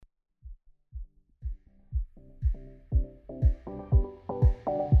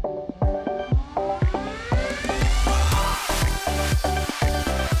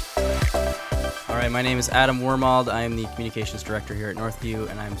my name is Adam Wormald. I am the Communications Director here at Northview,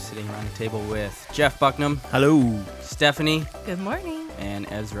 and I'm sitting around the table with Jeff Bucknam. Hello. Stephanie. Good morning. And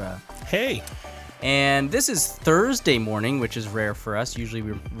Ezra. Hey. And this is Thursday morning, which is rare for us. Usually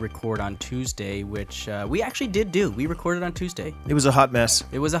we record on Tuesday, which we actually did do. We recorded on Tuesday. It was a hot mess.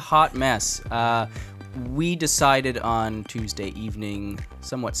 It was a hot mess. We decided on Tuesday evening,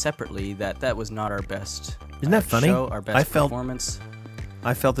 somewhat separately, that was not our best Isn't that funny? show, our best performance.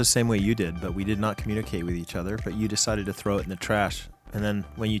 I felt the same way you did, but we did not communicate with each other, but you decided to throw it in the trash. And then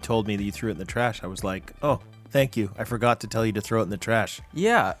when you told me that you threw it in the trash, I was like, oh, thank you. I forgot to tell you to throw it in the trash.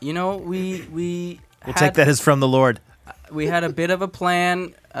 Yeah, you know, we'll take that as from the Lord. We had a bit of a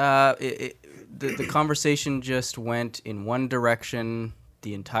plan. The conversation just went in one direction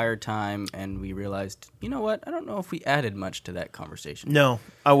the entire time, and we realized, you know what? I don't know if we added much to that conversation. No.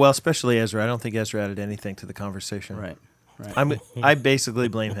 Oh, well, especially Ezra. I don't think Ezra added anything to the conversation. Right. I basically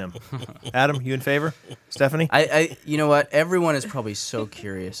blame him. Adam, you in favor? Stephanie? I you know what? Everyone is probably so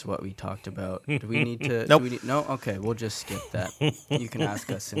curious what we talked about. Do we need to? Nope. No? Okay, we'll just skip that. You can ask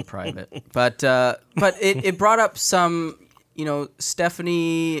us in private. But it brought up some, you know,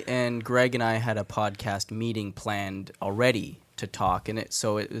 Stephanie and Greg and I had a podcast meeting planned already to talk, and it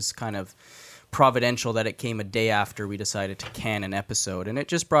was kind of providential that it came a day after we decided to can an episode, and it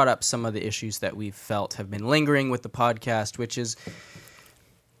just brought up some of the issues that we've felt have been lingering with the podcast, which is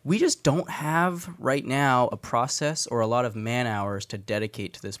we just don't have right now a process or a lot of man hours to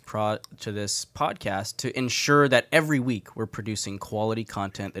dedicate to this podcast to ensure that every week we're producing quality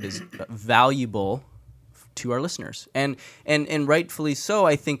content that is valuable to our listeners, and rightfully so.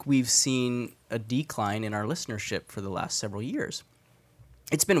 I think we've seen a decline in our listenership for the last several years.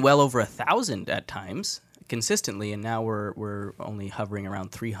 It's been well over 1,000 at times consistently, and now we're only hovering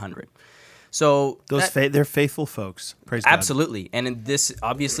around 300. So they're faithful folks. Praise absolutely. God. And in this,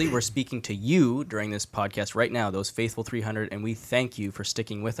 obviously, we're speaking to you during this podcast right now, those faithful 300, and we thank you for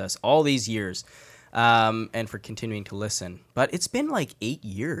sticking with us all these years and for continuing to listen. But it's been like 8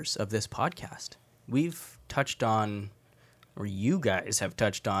 years of this podcast. We've touched on, or you guys have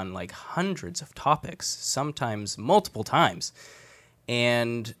touched on, like hundreds of topics, sometimes multiple times.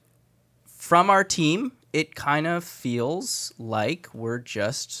 And from our team, it kind of feels like we're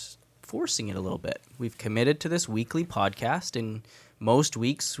just forcing it a little bit. We've committed to this weekly podcast, and most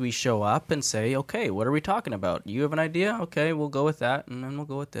weeks we show up and say, okay, what are we talking about? You have an idea? Okay, we'll go with that, and then we'll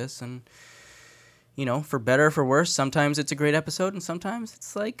go with this. And, you know, for better or for worse, sometimes it's a great episode, and sometimes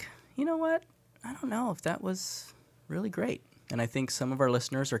it's like, you know what? I don't know if that was really great. And I think some of our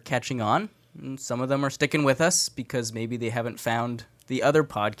listeners are catching on, and some of them are sticking with us because maybe they haven't found the other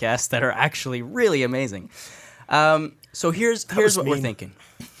podcasts that are actually really amazing. So here's what we're thinking.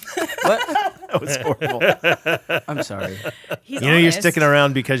 What? That was horrible. I'm sorry. He's You're honest. sticking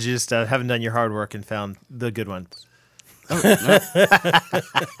around because you just haven't done your hard work and found the good ones. Oh, no.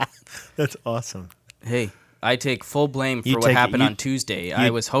 That's awesome. Hey, I take full blame for You what take it. happened You- on Tuesday. I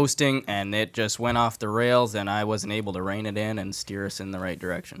was hosting, and it just went off the rails, and I wasn't able to rein it in and steer us in the right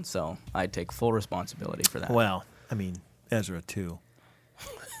direction. So I take full responsibility for that. Well, I mean, Ezra, too.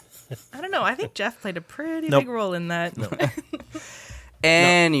 I don't know. I think Jeff played a pretty Nope. big role in that.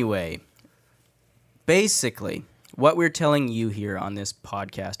 Anyway, basically, what we're telling you here on this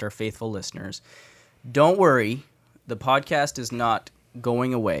podcast, our faithful listeners, don't worry, the podcast is not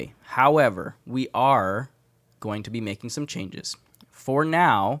going away. However, we are going to be making some changes. For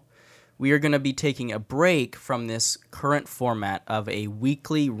now, we are going to be taking a break from this current format of a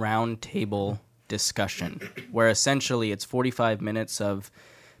weekly roundtable discussion, where essentially it's 45 minutes of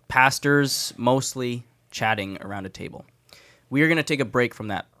pastors mostly chatting around a table. We are going to take a break from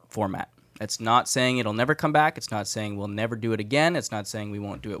that format. It's not saying it'll never come back. It's not saying we'll never do it again. It's not saying we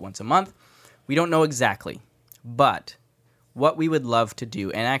won't do it once a month. We don't know exactly. But what we would love to do,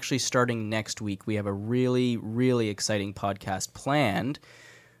 and actually starting next week, we have a really, really exciting podcast planned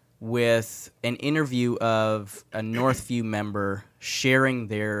with an interview of a Northview member sharing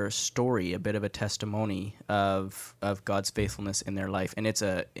their story, a bit of a testimony of God's faithfulness in their life. And it's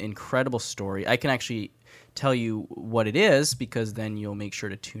an incredible story. I can actually tell you what it is because then you'll make sure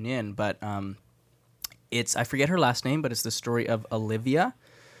to tune in. But I forget her last name, but it's the story of Olivia,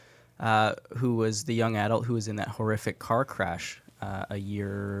 who was the young adult who was in that horrific car crash a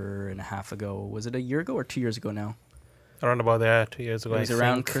year and a half ago. Was it a year ago or 2 years ago now? Around about that, 2 years ago. It was I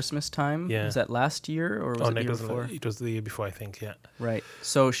around think. Christmas time? Yeah. Was that last year or was it the year before? It was the year before, I think, yeah. Right.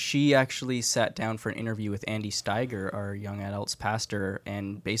 So she actually sat down for an interview with Andy Steiger, our young adults pastor,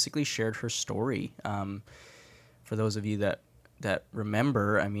 and basically shared her story. For those of you that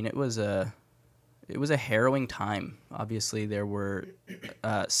remember, I mean, it was a harrowing time. Obviously, there were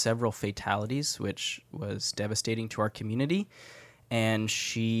several fatalities, which was devastating to our community, and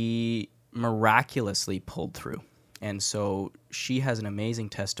she miraculously pulled through. And so she has an amazing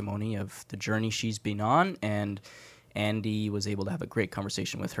testimony of the journey she's been on, and Andy was able to have a great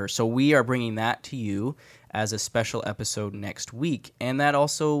conversation with her. So we are bringing that to you as a special episode next week. And that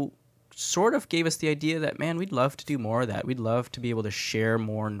also sort of gave us the idea that, man, we'd love to do more of that. We'd love to be able to share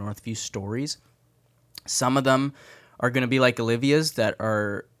more Northview stories. Some of them are going to be like Olivia's, that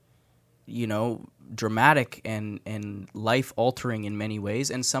are, dramatic and life-altering in many ways.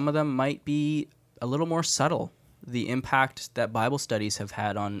 And some of them might be a little more subtle. The impact that Bible studies have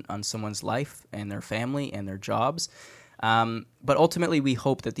had on someone's life and their family and their jobs. But ultimately, we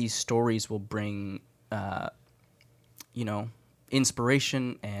hope that these stories will bring,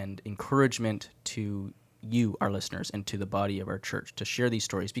 inspiration and encouragement to you, our listeners, and to the body of our church to share these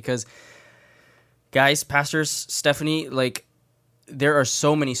stories. Because, guys, pastors, Stephanie, there are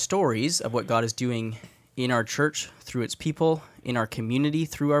so many stories of what God is doing in our church through its people, in our community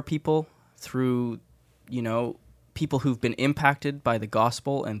through our people, through, people who've been impacted by the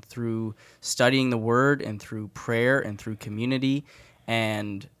gospel and through studying the word and through prayer and through community,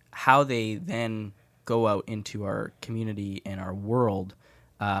 and how they then go out into our community and our world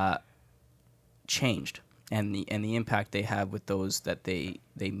changed, and the impact they have with those that they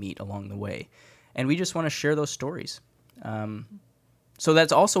meet along the way. And we just want to share those stories. So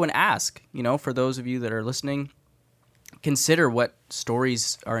that's also an ask, for those of you that are listening. Consider what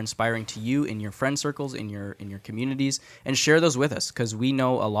stories are inspiring to you in your friend circles, in your communities, and share those with us, because we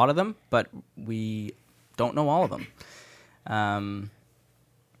know a lot of them, but we don't know all of them.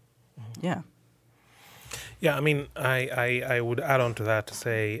 Yeah. Yeah, I mean, I would add on to that to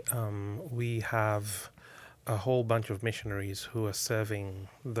say we have a whole bunch of missionaries who are serving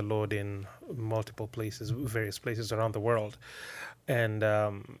the Lord in multiple places, various places around the world. And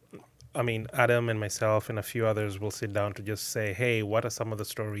Adam and myself and a few others will sit down to just say, hey, what are some of the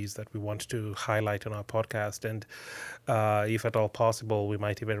stories that we want to highlight on our podcast? And if at all possible, we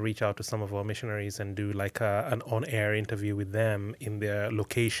might even reach out to some of our missionaries and do an on-air interview with them in their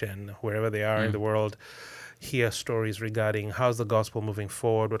location, wherever they are in the world, hear stories regarding how's the gospel moving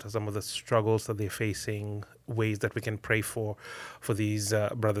forward, what are some of the struggles that they're facing, ways that we can pray for these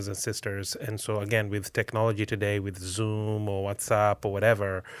brothers and sisters. And so again, with technology today, with Zoom or WhatsApp or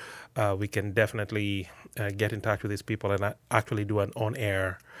whatever, we can definitely get in touch with these people and actually do an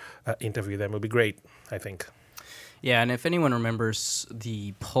on-air interview. That would be great, I think. Yeah, and if anyone remembers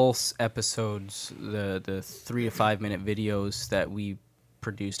the Pulse episodes, the 3 to 5 minute videos that we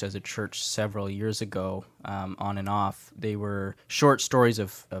produced as a church several years ago, on and off, they were short stories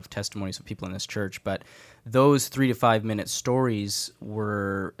of testimonies of people in this church, but those 3 to 5 minute stories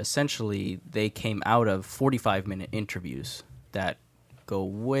were essentially, they came out of 45-minute interviews that go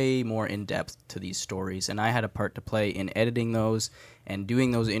way more in depth to these stories, and I had a part to play in editing those and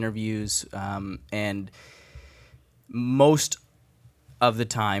doing those interviews, and most of the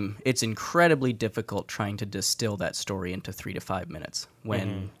time it's incredibly difficult trying to distill that story into 3 to 5 minutes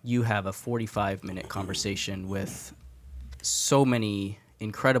when you have a 45-minute conversation with so many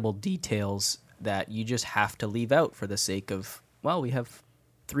incredible details that you just have to leave out for the sake of, well, we have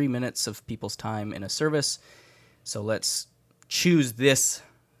 3 minutes of people's time in a service, so let's choose this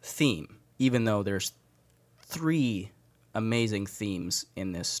theme, even though there's 3 amazing themes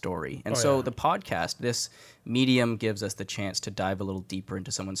in this story. And the podcast, this medium, gives us the chance to dive a little deeper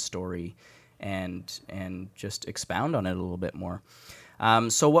into someone's story and just expound on it a little bit more.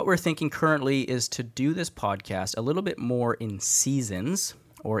 So what we're thinking currently is to do this podcast a little bit more in seasons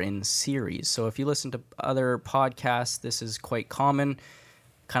or in series. So if you listen to other podcasts, this is quite common,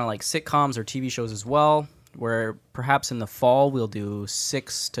 kind of like sitcoms or TV shows as well, where perhaps in the fall we'll do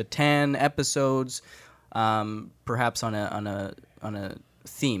 6 to 10 episodes, perhaps on a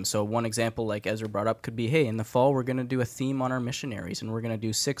theme. So one example, like Ezra brought up, could be, hey, in the fall we're going to do a theme on our missionaries, and we're going to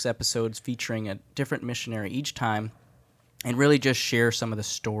do 6 episodes featuring a different missionary each time, and really just share some of the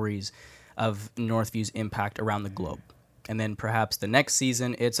stories of Northview's impact around the globe. And then perhaps the next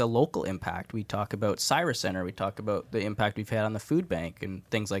season, it's a local impact. We talk about Cyrus Center, we talk about the impact we've had on the food bank and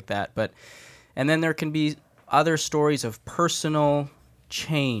things like that. And then there can be other stories of personal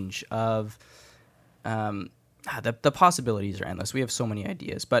change, of the possibilities are endless. We have so many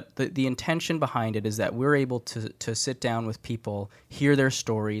ideas, but the intention behind it is that we're able to sit down with people, hear their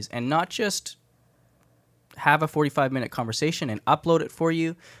stories, and not just have a 45-minute conversation and upload it for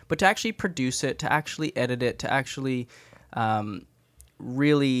you, but to actually produce it, to actually edit it, to actually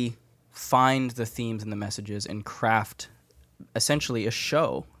really find the themes and the messages and craft essentially a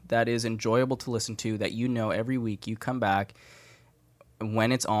show that is enjoyable to listen to, that you know every week you come back,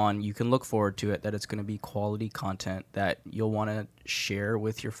 when it's on, you can look forward to it, that it's going to be quality content that you'll want to share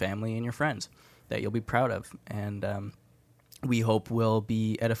with your family and your friends, that you'll be proud of, and we hope will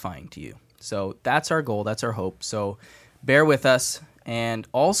be edifying to you. So that's our goal, that's our hope. So bear with us. And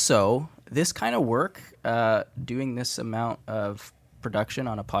also, this kind of work, doing this amount of production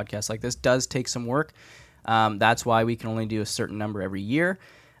on a podcast like this does take some work. That's why we can only do a certain number every year.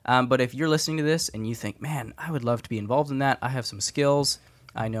 But if you're listening to this and you think, man, I would love to be involved in that, I have some skills.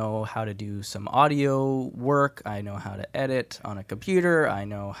 I know how to do some audio work. I know how to edit on a computer. I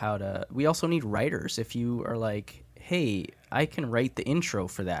know how to... We also need writers. If you are like, hey, I can write the intro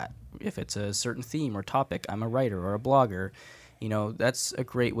for that. If it's a certain theme or topic, I'm a writer or a blogger. You know, that's a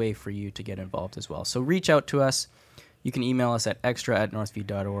great way for you to get involved as well. So reach out to us. You can email us at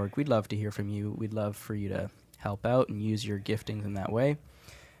extra@northview.org. We'd love to hear from you. We'd love for you to help out and use your giftings in that way.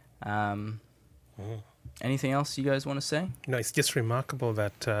 Anything else you guys want to say? No, it's just remarkable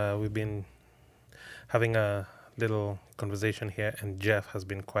that we've been having a little conversation here, and Jeff has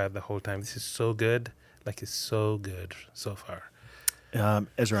been quiet the whole time. This is so good. Like, it's so good so far.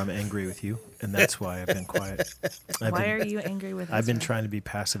 Ezra, I'm angry with you, and that's why I've been quiet. Why are you angry with us? I've been trying to be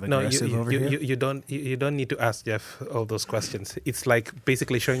passive No, aggressive over here. you don't need to ask Jeff all those questions. It's like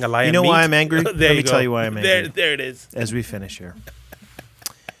basically showing a lion. You know meat. why I'm angry? There Let me you tell go. you why I'm angry. There it is. As we finish here.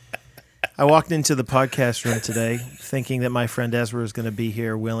 I walked into the podcast room today thinking that my friend Ezra is going to be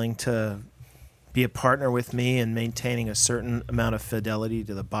here willing to be a partner with me in maintaining a certain amount of fidelity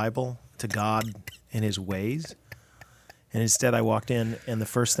to the Bible, to God and his ways. And instead I walked in, and the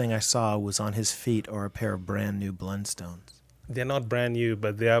first thing I saw was on his feet are a pair of brand new Blundstones. They're not brand new,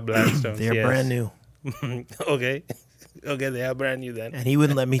 but they are Blundstones. They're yes. brand new. Okay, they are brand new then. And he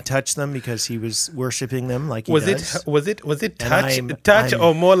wouldn't let me touch them because he was worshiping them like he Was does. it And touch I'm-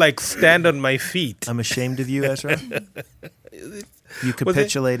 or more like stand on my feet? I'm ashamed of you, Ezra. You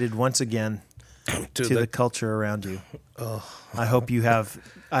capitulated once again to the culture around you. Oh. I hope you have.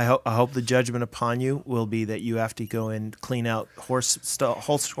 I hope the judgment upon you will be that you have to go and clean out horse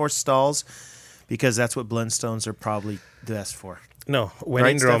stalls, because that's what Blundstones are probably best for. No, when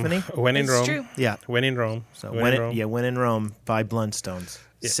Right, in Rome. Stephanie? When in It's Rome. true. Yeah. When in Rome. So when in Rome. when in Rome, buy Blundstones.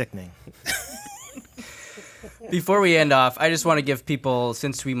 Yeah. Sickening. Before we end off, I just want to give people,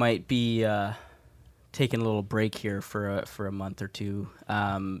 since we might be taking a little break here for a month or two,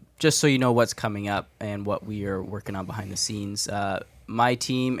 just so you know what's coming up and what we are working on behind the scenes. My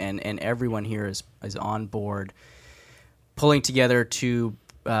team and everyone here is on board, pulling together to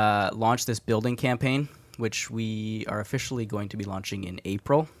launch this building campaign, which we are officially going to be launching in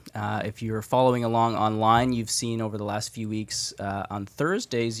April. If you're following along online, you've seen over the last few weeks on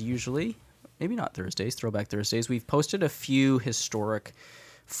Thursdays usually, maybe not Thursdays, Throwback Thursdays, we've posted a few historic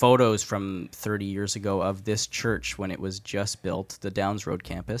photos from 30 years ago of this church when it was just built, the Downs Road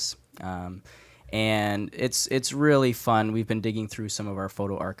campus. And it's really fun. We've been digging through some of our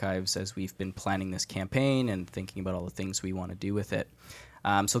photo archives as we've been planning this campaign and thinking about all the things we want to do with it.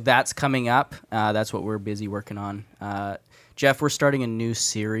 So that's coming up. That's what we're busy working on. Jeff, we're starting a new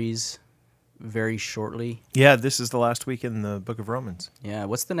series very shortly. Yeah, this is the last week in the Book of Romans. Yeah,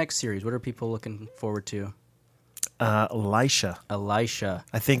 what's the next series? What are people looking forward to? Elisha. Elisha.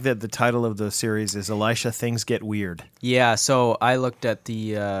 I think that the title of the series is Elisha Things Get Weird. Yeah, so I looked at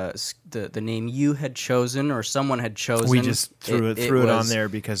the name you had chosen, or someone had chosen. We just threw it on was, there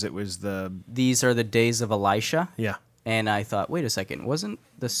because it was the... These are the days of Elisha. Yeah. And I thought, wait a second, wasn't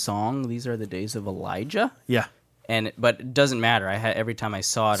the song "These Are the Days of Elijah"? Yeah. But it doesn't matter. Every time I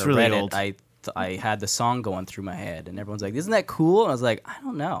saw it It's or really read old. it, I had the song going through my head, and everyone's like, "Isn't that cool?" And I was like, "I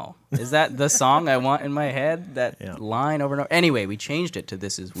don't know. Is that the song I want in my head? That Yeah. line over and over." Anyway, we changed it to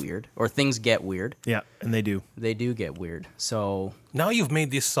 "This Is Weird," or "Things Get Weird." Yeah, and they do. They do get weird. So Now you've made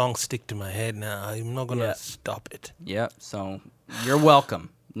this song stick to my head. Now I'm not gonna Yeah. stop it. yeah. So you're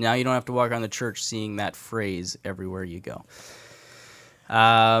welcome. Now you don't have to walk around the church seeing that phrase everywhere you go.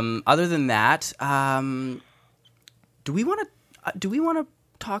 Other than that, do we want to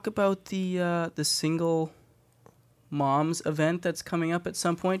talk about the single moms event that's coming up at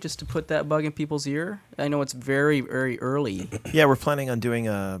some point, just to put that bug in people's ear? I know it's very, very early. Yeah, we're planning on doing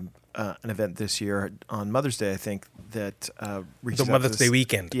an event this year on Mother's Day, I think, that reaches The out Mother's to Day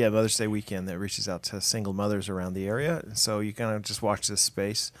weekend. Yeah, Mother's Day weekend that reaches out to single mothers around the area. So you kind of just watch this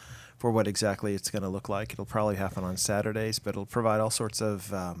space for what exactly it's going to look like. It'll probably happen on Saturdays, but it'll provide all sorts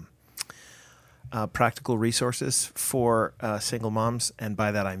of practical resources for single moms. And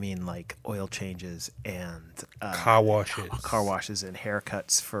by that I mean like oil changes and Car washes. and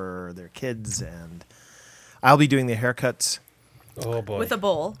haircuts for their kids. And I'll be doing the haircuts. Oh boy. with a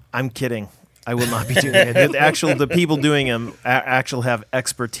bowl. I'm kidding. I will not be doing it. The people doing them actually have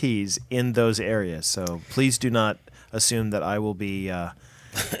expertise in those areas. So please do not assume that I will be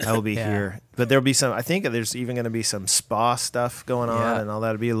here. But there'll be some. I think there's even going to be some spa stuff going on, and all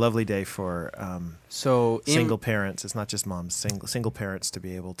that. It'll be a lovely day for single parents. It's not just moms. Single parents to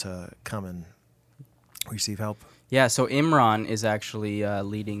be able to come and receive help. Yeah, so Imran is actually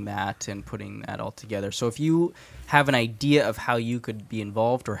leading that and putting that all together. So if you have an idea of how you could be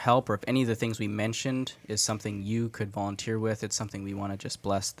involved or help, or if any of the things we mentioned is something you could volunteer with, it's something we want to just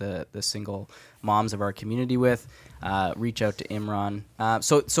bless the single moms of our community with, reach out to Imran.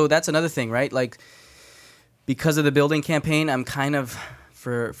 So that's another thing, right? Like, because of the building campaign, I'm kind of...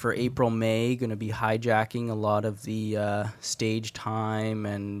 For April, May, going to be hijacking a lot of the stage time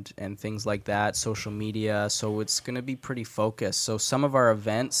and things like that, social media. So it's going to be pretty focused. So some of our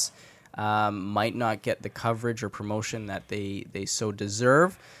events might not get the coverage or promotion that they so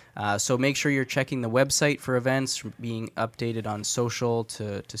deserve. So make sure you're checking the website for events, being updated on social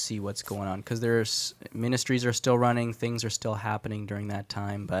to see what's going on. Because there's ministries are still running, things are still happening during that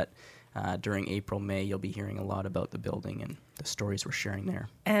time, but... during April, May, you'll be hearing a lot about the building and the stories we're sharing there.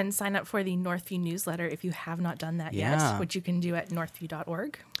 And sign up for the Northview newsletter if you have not done that yet, which you can do at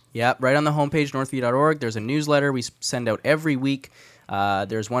northview.org. Yeah, right on the homepage, northview.org. There's a newsletter we send out every week.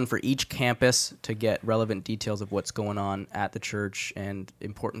 There's one for each campus to get relevant details of what's going on at the church and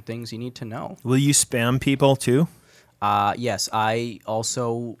important things you need to know. Will you spam people too? Yes, I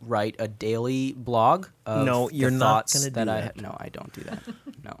also write a daily blog of you're the not thoughts gonna do that that. No, I don't do that.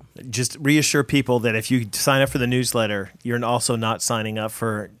 No. Just reassure people that if you sign up for the newsletter, you're also not signing up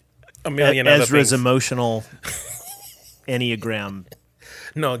for a million other Ezra's things. emotional Enneagram.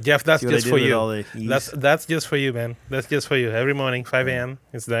 No, Jeff, that's See what I just did for with you. all the E's? That's just for you, man. That's just for you. Every morning, 5 a.m.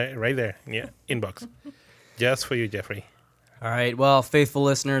 It's there, right there. Yeah, inbox. Just for you, Jeffrey. All right. Well, faithful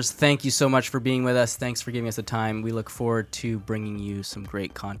listeners, thank you so much for being with us. Thanks for giving us the time. We look forward to bringing you some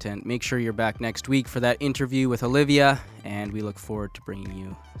great content. Make sure you're back next week for that interview with Olivia, and we look forward to bringing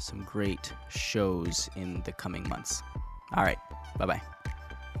you some great shows in the coming months. All right. Bye-bye.